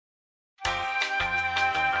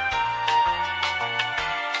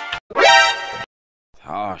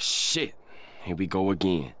Oh shit, here we go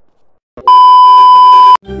again.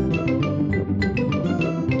 I'm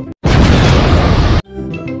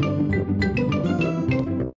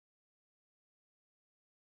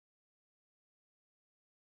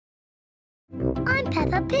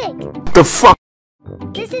Peppa Pig. The fuck?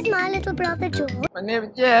 This is my little brother George. My name is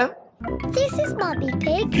Jeff. This is Mummy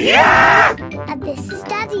Pig. Yeah! And this is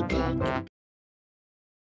Daddy Pig.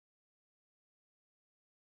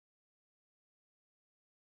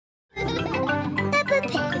 Peppa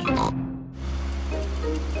Pig.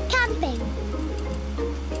 Camping.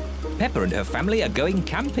 Peppa and her family are going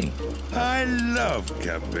camping. I love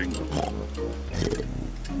camping.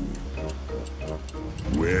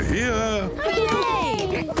 We're here.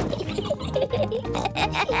 Hooray!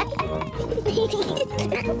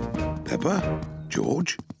 Peppa,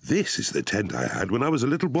 George, this is the tent I had when I was a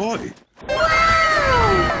little boy. Daddy,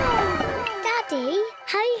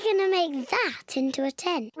 how are you going to make that into a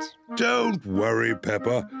tent? Don't worry,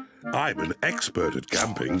 Peppa. I'm an expert at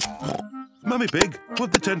camping. Mummy Pig,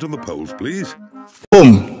 put the tent on the poles, please.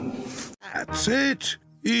 Boom! That's it.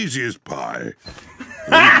 Easy as pie.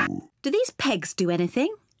 Ooh. Do these pegs do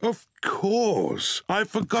anything? Of course. I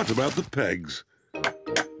forgot about the pegs.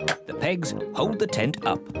 The pegs hold the tent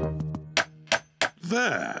up.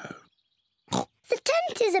 There. The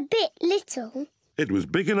tent is a bit little. It was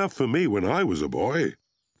big enough for me when I was a boy,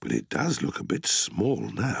 but it does look a bit small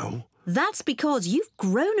now. That's because you've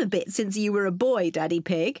grown a bit since you were a boy, Daddy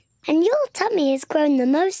Pig. And your tummy has grown the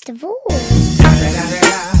most of all. It's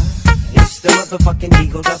the motherfucking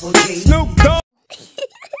Eagle Double G. Snoop Dogg!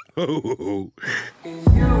 Oh.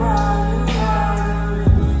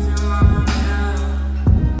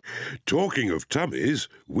 Talking of tummies,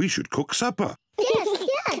 we should cook supper.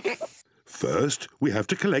 Yes. First, we have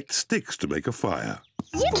to collect sticks to make a fire.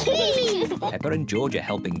 Yippee! Peppa and George are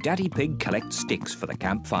helping Daddy Pig collect sticks for the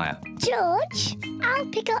campfire. George, I'll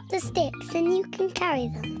pick up the sticks and you can carry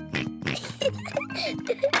them.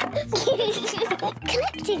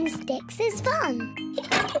 Collecting sticks is fun.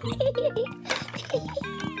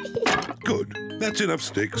 Good. That's enough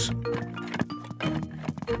sticks.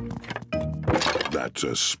 That's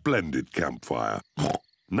a splendid campfire.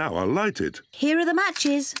 Now I'll light it. Here are the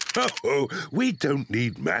matches. Oh, we don't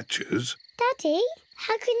need matches. Daddy,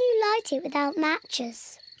 how can you light it without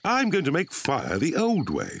matches? I'm going to make fire the old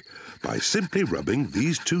way by simply rubbing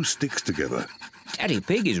these two sticks together. Daddy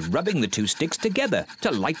Pig is rubbing the two sticks together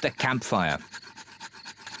to light the campfire.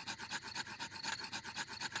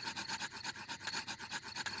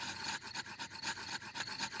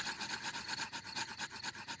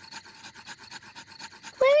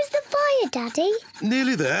 Where is the fire, Daddy?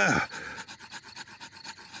 Nearly there.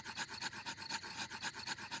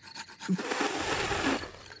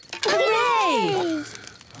 Hooray!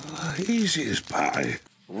 Easy as pie.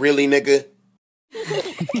 Really, nigga?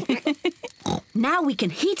 Now we can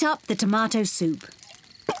heat up the tomato soup.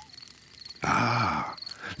 Ah,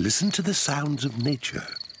 listen to the sounds of nature.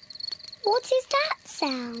 What is that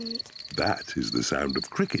sound? That is the sound of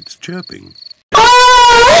crickets chirping. What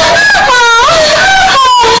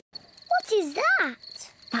is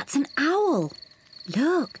that? That's an owl.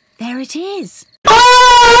 Look, there it is.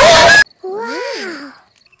 Wow!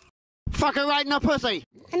 Fuck her right in the pussy.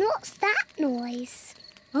 And what's that noise?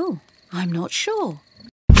 Oh, I'm not sure.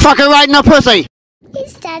 Fuck her right in the pussy.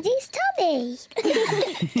 It's Daddy's tummy.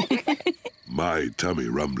 My tummy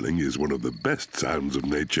rumbling is one of the best sounds of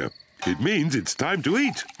nature. It means it's time to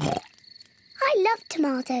eat. I love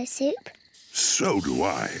tomato soup. So do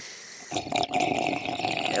I.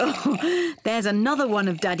 Oh, there's another one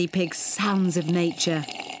of Daddy Pig's sounds of nature.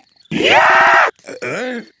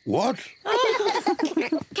 What?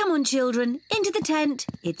 Come on, children, into the tent.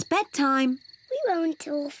 It's bedtime. We won't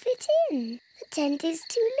all fit in. The tent is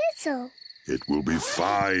too little. It will be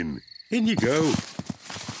fine. In you go.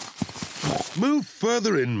 Move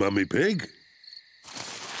further in, Mummy Pig.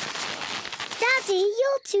 Daddy,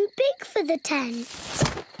 you're too big for the tent.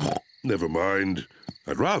 Never mind.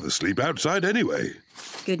 I'd rather sleep outside anyway.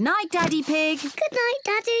 Good night, Daddy Pig. Good night,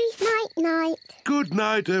 Daddy. Night-night. Good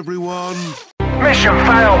night, everyone. Mission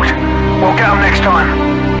failed. We'll get them next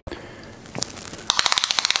time.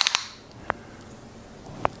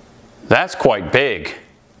 That's quite big.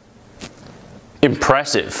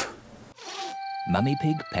 Impressive. Mummy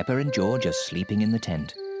Pig, Peppa and George are sleeping in the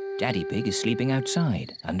tent. Daddy Pig is sleeping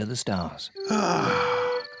outside, under the stars. Ah,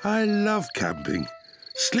 I love camping.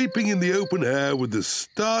 Sleeping in the open air with the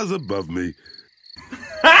stars above me.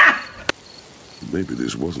 Maybe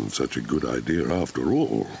this wasn't such a good idea after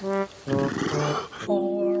all.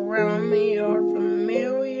 All around me are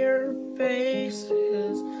familiar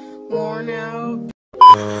faces, worn out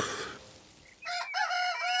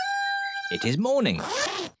It is morning.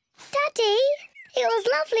 Daddy, it was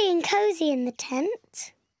lovely and cosy in the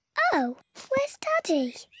tent. Oh, where's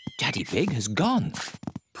Daddy? Daddy Pig has gone.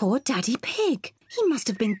 Poor Daddy Pig. He must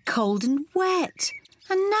have been cold and wet.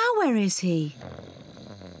 And now where is he?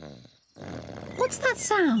 What's that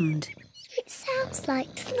sound? It sounds like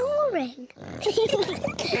snoring.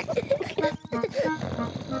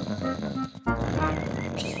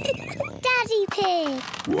 Daddy Pig.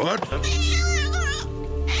 What?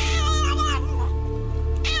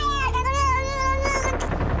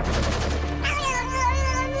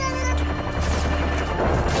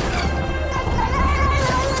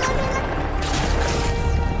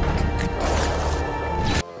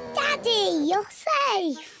 Daddy, you're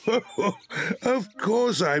safe. Of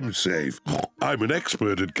course I'm safe. I'm an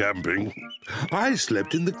expert at camping. I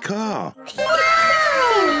slept in the car.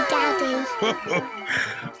 Silly Daddy.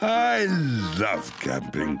 I love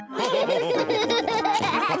camping.